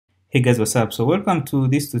Hey guys, what's up? So welcome to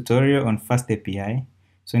this tutorial on FastAPI.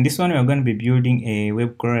 So in this one, we're going to be building a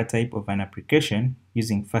web crawler type of an application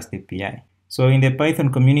using FastAPI. So in the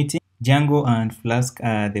Python community, Django and Flask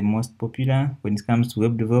are the most popular when it comes to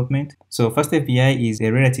web development. So FastAPI is a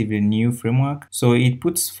relatively new framework. So it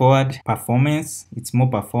puts forward performance, it's more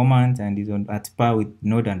performant and is at par with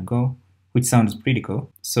Node and Go, which sounds pretty cool.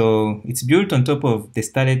 So it's built on top of the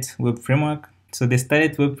Starlet web framework. So the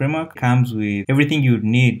Starlet web framework comes with everything you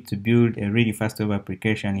need to build a really fast web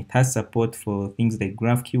application. It has support for things like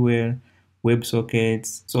GraphQL,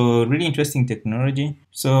 WebSockets. So really interesting technology.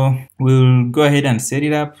 So we'll go ahead and set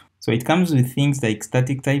it up. So it comes with things like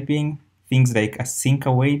static typing, things like async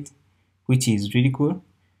await, which is really cool.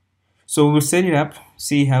 So we'll set it up,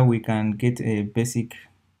 see how we can get a basic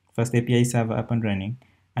FastAPI server up and running.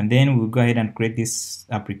 And then we'll go ahead and create this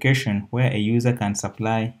application where a user can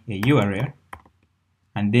supply a URL.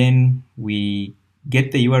 And then we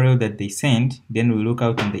get the URL that they send, then we look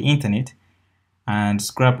out on the internet and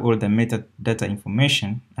scrap all the metadata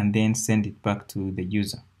information and then send it back to the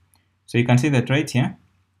user. So you can see that right here,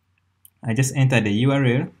 I just entered the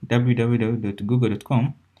URL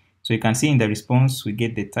www.google.com. So you can see in the response, we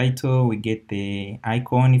get the title, we get the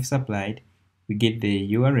icon if supplied, we get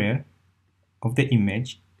the URL of the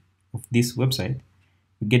image of this website,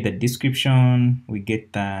 we get the description, we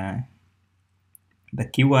get the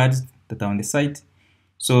keywords that are on the site.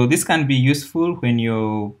 So this can be useful when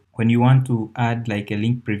you want to add like a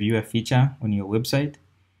link previewer feature on your website.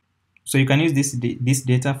 So you can use this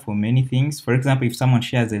data for many things. For example, if someone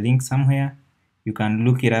shares a link somewhere, you can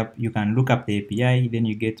look it up, you can look up the API, then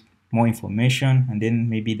you get more information, and then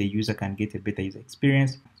maybe the user can get a better user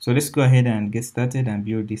experience. So let's go ahead and get started and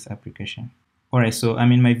build this application. Alright, so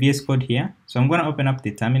I'm in my VS Code here. So I'm going to open up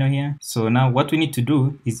the terminal here. So now what we need to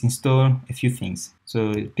do is install a few things.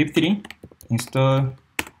 So pip3 install,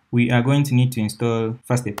 we are going to need to install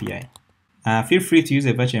FastAPI. Feel free to use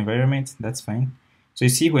a virtual environment, that's fine. So you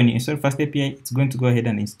see when you install FastAPI, it's going to go ahead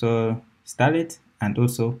and install Starlet and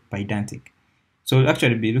also Pydantic. So we'll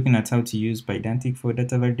actually be looking at how to use Pydantic for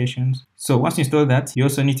data validations. So once you install that, you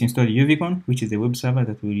also need to install UVCon, which is the web server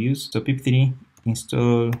that we'll use. So pip3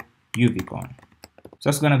 install UVCon. So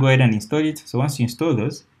that's going to go ahead and install it. So once you install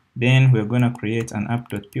those, then we're going to create an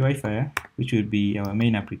app.py file, which will be our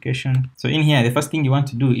main application. So in here, the first thing you want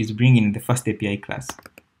to do is bring in the FastAPI class.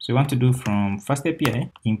 So you want to do from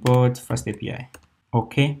FastAPI, import FastAPI.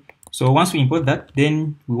 Okay. So once we import that,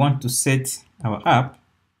 then we want to set our app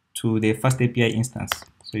to the FastAPI instance.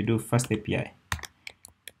 So you do FastAPI.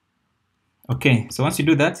 Okay. So once you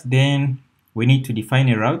do that, then we need to define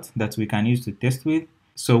a route that we can use to test with.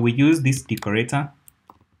 So we use this decorator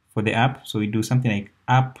for the app. So we do something like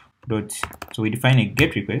app dot, so we define a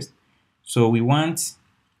get request. So we want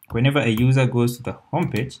whenever a user goes to the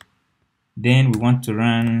home page, then we want to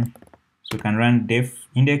run, so we can run def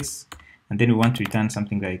index, and then we want to return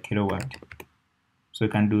something like hello world. So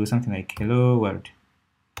we can do something like hello world.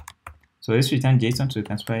 So let's return JSON, so we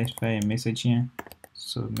can specify a message here.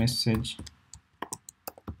 So message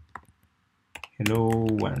hello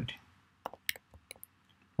world.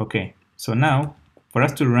 Okay, so now for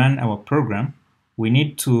us to run our program, we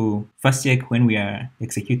need to first check when we are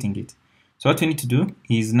executing it. So what we need to do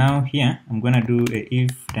is now here, I'm going to do a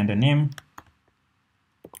if name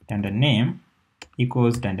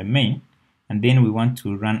equals main, and then we want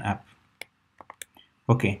to run app.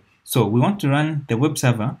 Okay, so we want to run the web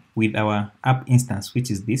server with our app instance, which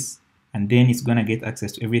is this, and then it's going to get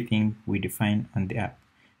access to everything we define on the app.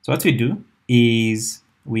 So what we do is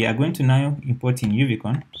we are going to now import in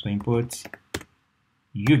UVCon. So import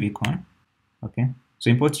UVCon. Okay.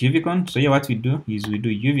 So import UVCon. So here what we do is we do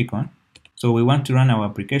UVCon. So we want to run our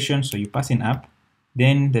application. So you pass in app.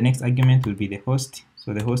 Then the next argument will be the host.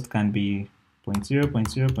 So the host can be 0.0,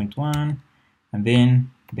 0.0, 0.1, and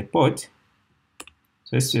then the port.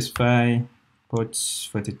 So let's specify port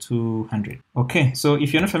 4200. Okay. So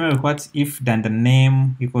if you're not familiar with what if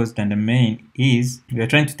name equals main is, we are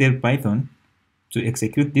trying to tell Python to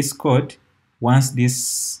execute this code once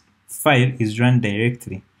this file is run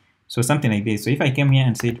directly. So something like this. So if I came here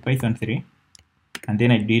and said Python 3, and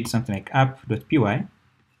then I did something like app.py,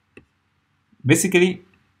 basically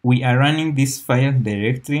we are running this file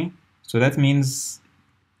directly. So that means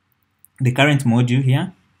the current module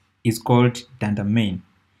here is called main.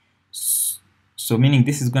 So meaning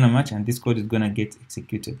this is going to match and this code is going to get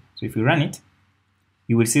executed. So if you run it,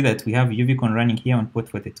 you will see that we have UVCon running here on port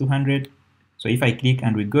 4200. So if I click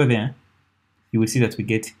and we go there, you will see that we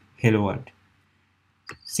get hello world.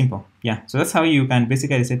 Simple. Yeah. So that's how you can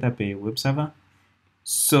basically set up a web server.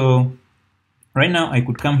 So right now I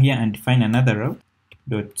could come here and define another route.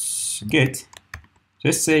 dot get.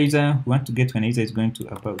 Just say user, we want to get when a user is going to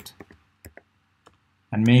about,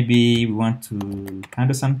 and maybe we want to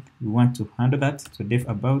handle that. So def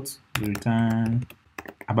about, we return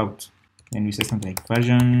about. Then we say something like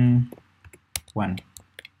version 1.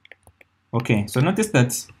 Okay, so notice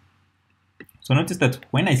that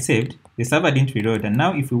when I saved, the server didn't reload, and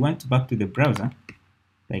now if we went back to the browser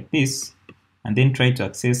like this and then try to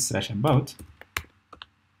access /about,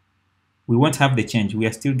 we won't have the change. We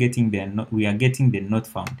are still getting the not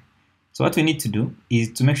found. So what we need to do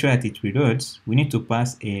is to make sure that it reloads, we need to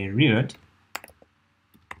pass a reload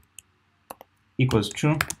equals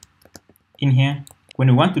true in here. When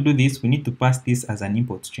we want to do this, we need to pass this as an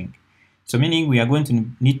import string. So meaning we are going to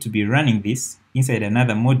need to be running this inside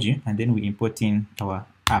another module, and then we import in our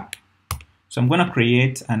app. So I'm going to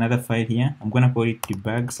create another file here. I'm going to call it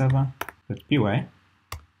debug server.py.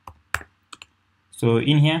 So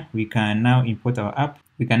in here, we can now import our app.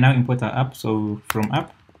 So from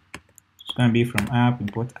app, it's going to be from app,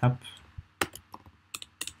 import app.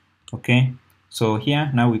 Okay. So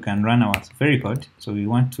here, now we can run our very code. So we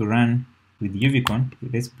want to run with UVCon.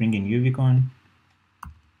 Let's bring in UVCon.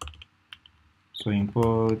 So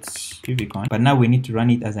import UVCon. But now we need to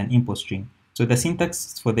run it as an import string. So the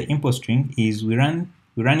syntax for the import string is we run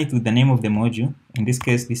it with the name of the module. In this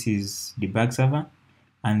case, this is debug server.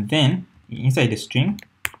 And then inside the string,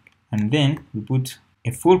 and then we put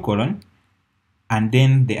a full colon, and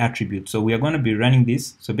then the attribute. So we are going to be running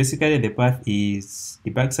this. So basically the path is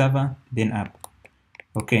debug server, then app.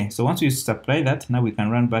 Okay, so once we supply that, now we can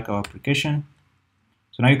run back our application.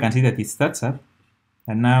 So now you can see that it starts up.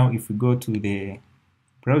 And now if we go to the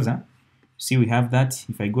browser, see we have that.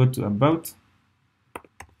 If I go to about,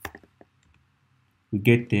 we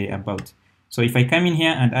get the about. So if I come in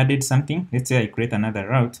here and added something, let's say I create another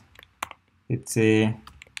route. Let's say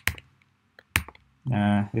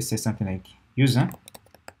something like user.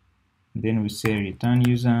 Then we say return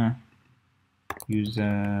user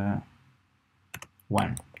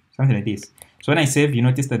 1, something like this. So when I save, you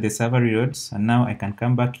notice that the server reloads, and now I can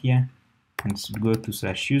come back here and go to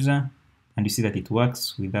 /user, and you see that it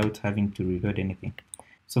works without having to reload anything.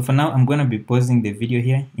 So for now, I'm going to be pausing the video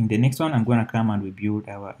here. In the next one, I'm going to come and we build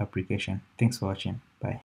our application. Thanks for watching. Bye.